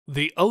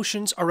The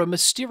oceans are a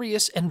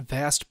mysterious and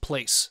vast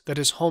place that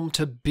is home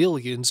to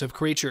billions of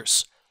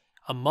creatures.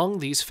 Among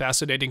these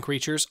fascinating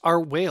creatures are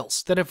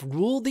whales that have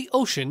ruled the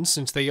ocean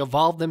since they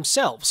evolved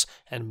themselves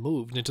and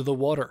moved into the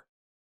water.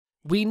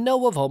 We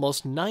know of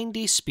almost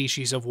 90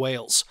 species of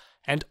whales,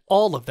 and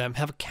all of them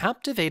have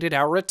captivated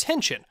our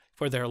attention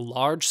for their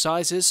large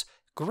sizes,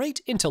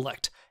 great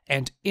intellect,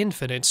 and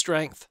infinite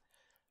strength.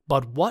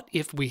 But what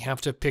if we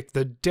have to pick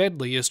the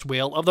deadliest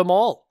whale of them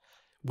all?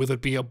 Will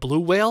it be a blue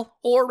whale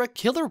or a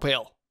killer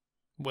whale?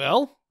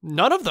 Well,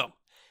 none of them.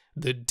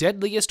 The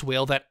deadliest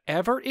whale that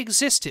ever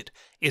existed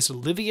is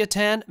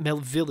Livyatan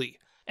Melvillei,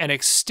 an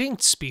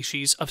extinct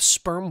species of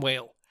sperm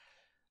whale.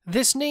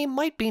 This name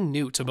might be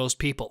new to most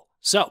people,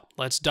 so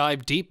let's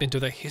dive deep into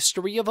the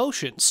history of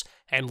oceans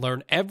and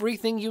learn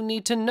everything you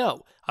need to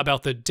know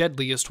about the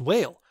deadliest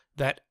whale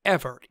that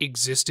ever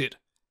existed.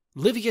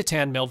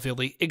 Livyatan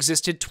Melvillei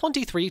existed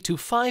 23 to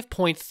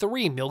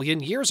 5.3 million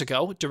years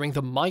ago during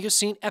the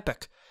Miocene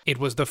epoch. It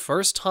was the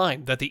first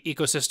time that the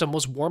ecosystem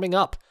was warming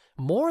up,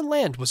 more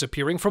land was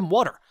appearing from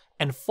water,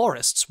 and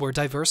forests were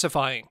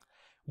diversifying.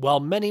 While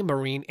many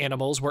marine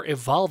animals were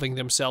evolving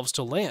themselves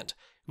to land,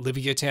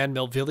 Livyatan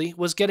Melvillei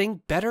was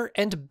getting better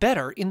and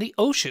better in the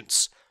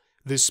oceans.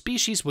 The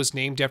species was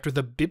named after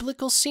the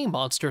biblical sea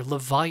monster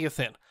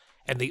Leviathan,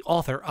 and the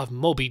author of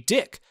Moby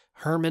Dick,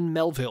 Herman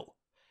Melville.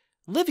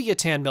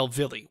 Livyatan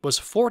Melvillei was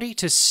 40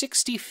 to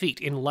 60 feet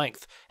in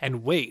length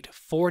and weighed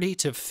 40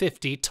 to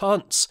 50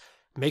 tons,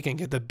 making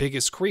it the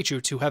biggest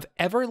creature to have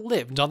ever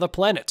lived on the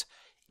planet,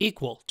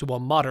 equal to a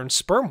modern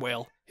sperm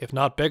whale, if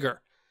not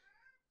bigger.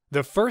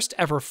 The first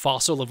ever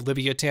fossil of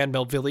Livyatan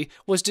Melvillei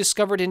was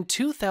discovered in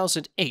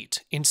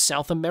 2008 in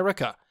South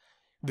America.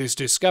 This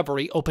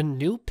discovery opened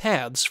new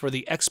paths for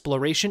the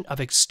exploration of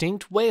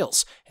extinct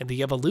whales and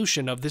the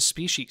evolution of this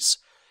species.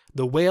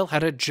 The whale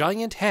had a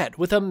giant head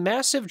with a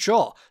massive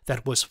jaw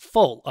that was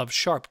full of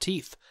sharp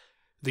teeth.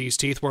 These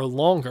teeth were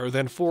longer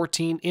than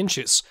 14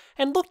 inches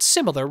and looked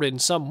similar in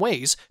some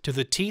ways to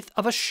the teeth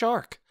of a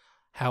shark.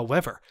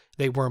 However,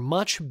 they were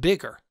much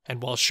bigger,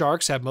 and while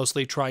sharks have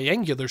mostly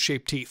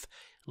triangular-shaped teeth,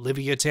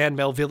 Livyatan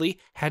Melvillei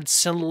had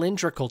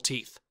cylindrical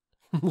teeth.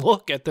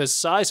 Look at the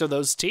size of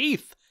those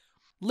teeth!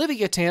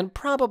 Livyatan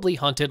probably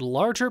hunted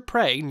larger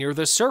prey near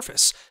the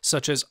surface,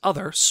 such as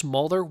other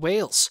smaller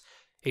whales.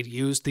 It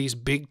used these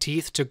big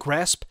teeth to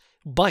grasp,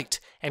 bite,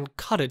 and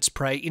cut its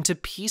prey into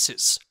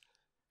pieces.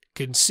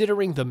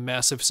 Considering the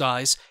massive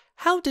size,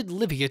 how did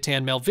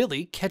Livyatan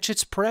Melvillei catch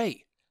its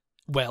prey?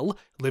 Well,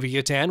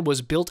 Livyatan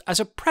was built as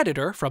a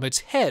predator from its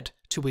head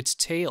to its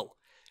tail.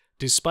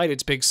 Despite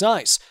its big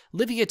size,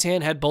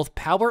 Livyatan had both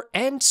power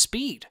and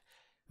speed.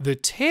 The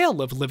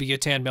tail of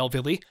Livyatan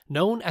Melvillei,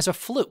 known as a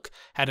fluke,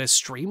 had a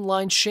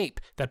streamlined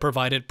shape that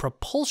provided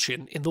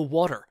propulsion in the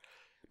water.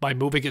 By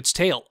moving its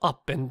tail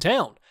up and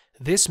down,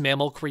 this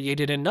mammal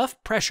created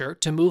enough pressure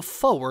to move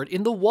forward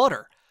in the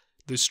water.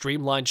 The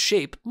streamlined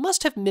shape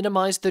must have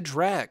minimized the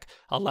drag,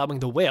 allowing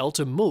the whale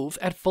to move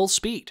at full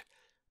speed.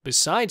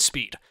 Besides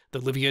speed, the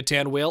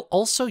Livyatan whale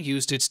also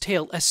used its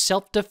tail as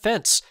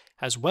self-defense,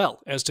 as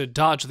well as to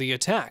dodge the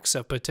attacks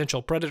of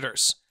potential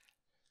predators.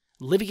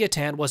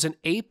 Livyatan was an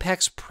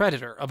apex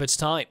predator of its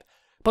time,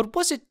 but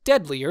was it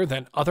deadlier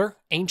than other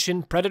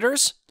ancient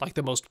predators, like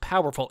the most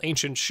powerful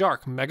ancient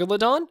shark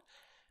Megalodon?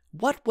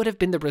 What would have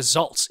been the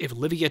results if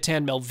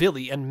Livyatan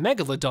Melvillei and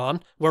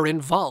Megalodon were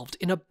involved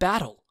in a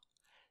battle?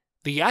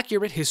 The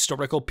accurate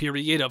historical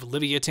period of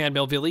Livyatan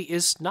Melvillei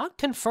is not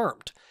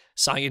confirmed.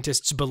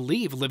 Scientists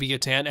believe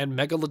Leviathan and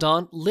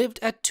Megalodon lived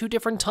at two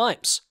different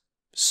times.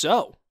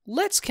 So,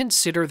 let's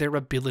consider their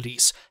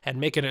abilities and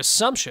make an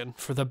assumption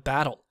for the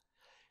battle.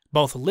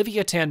 Both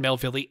Livyatan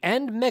Melvillei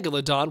and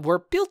Megalodon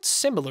were built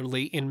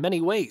similarly in many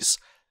ways.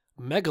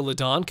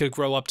 Megalodon could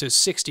grow up to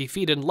 60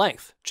 feet in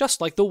length, just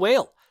like the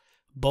whale.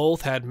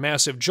 Both had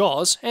massive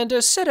jaws and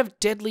a set of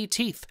deadly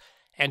teeth,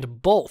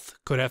 and both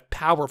could have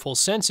powerful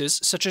senses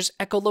such as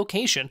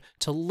echolocation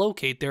to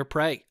locate their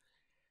prey.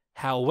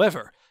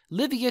 However,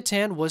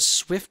 Livyatan was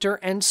swifter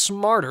and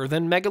smarter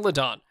than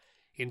Megalodon.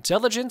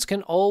 Intelligence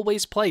can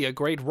always play a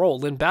great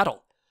role in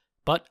battle.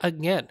 But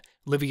again,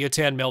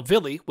 Livyatan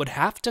Melvillei would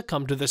have to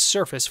come to the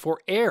surface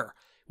for air,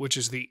 which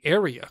is the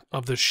area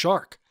of the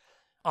shark.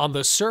 On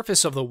the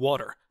surface of the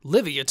water,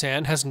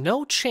 Livyatan has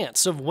no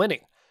chance of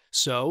winning.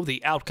 So,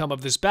 the outcome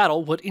of this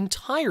battle would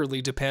entirely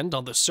depend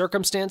on the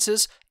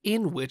circumstances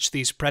in which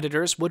these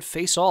predators would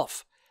face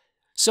off.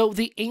 So,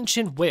 the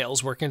ancient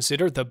whales were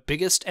considered the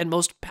biggest and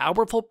most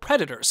powerful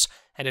predators,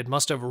 and it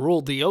must have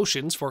ruled the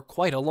oceans for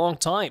quite a long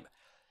time.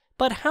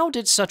 But how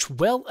did such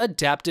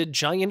well-adapted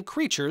giant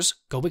creatures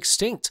go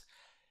extinct?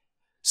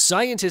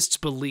 Scientists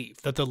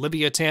believe that the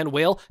Livyatan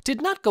whale did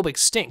not go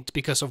extinct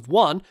because of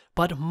one,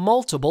 but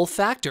multiple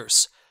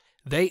factors.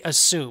 They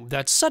assume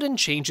that sudden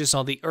changes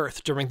on the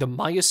Earth during the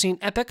Miocene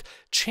epoch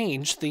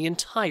changed the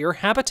entire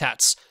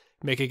habitats,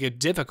 making it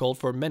difficult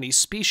for many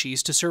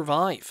species to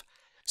survive.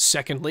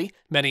 Secondly,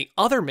 many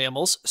other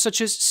mammals,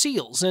 such as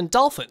seals and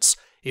dolphins,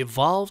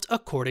 evolved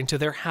according to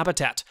their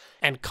habitat,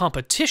 and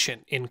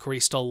competition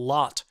increased a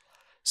lot.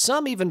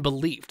 Some even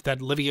believed that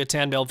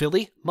Livyatan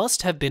Melvillei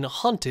must have been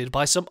hunted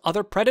by some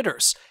other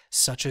predators,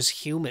 such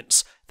as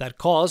humans, that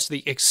caused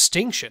the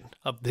extinction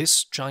of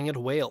this giant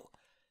whale.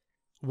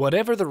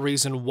 Whatever the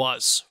reason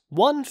was,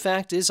 one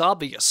fact is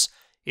obvious.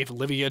 If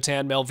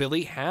Livyatan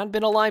Melvillei had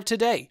been alive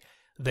today,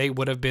 they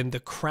would have been the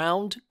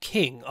crowned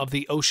king of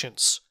the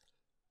oceans.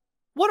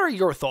 What are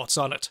your thoughts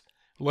on it?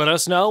 Let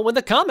us know in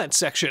the comments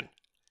section.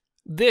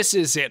 This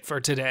is it for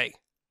today.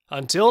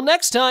 Until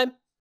next time!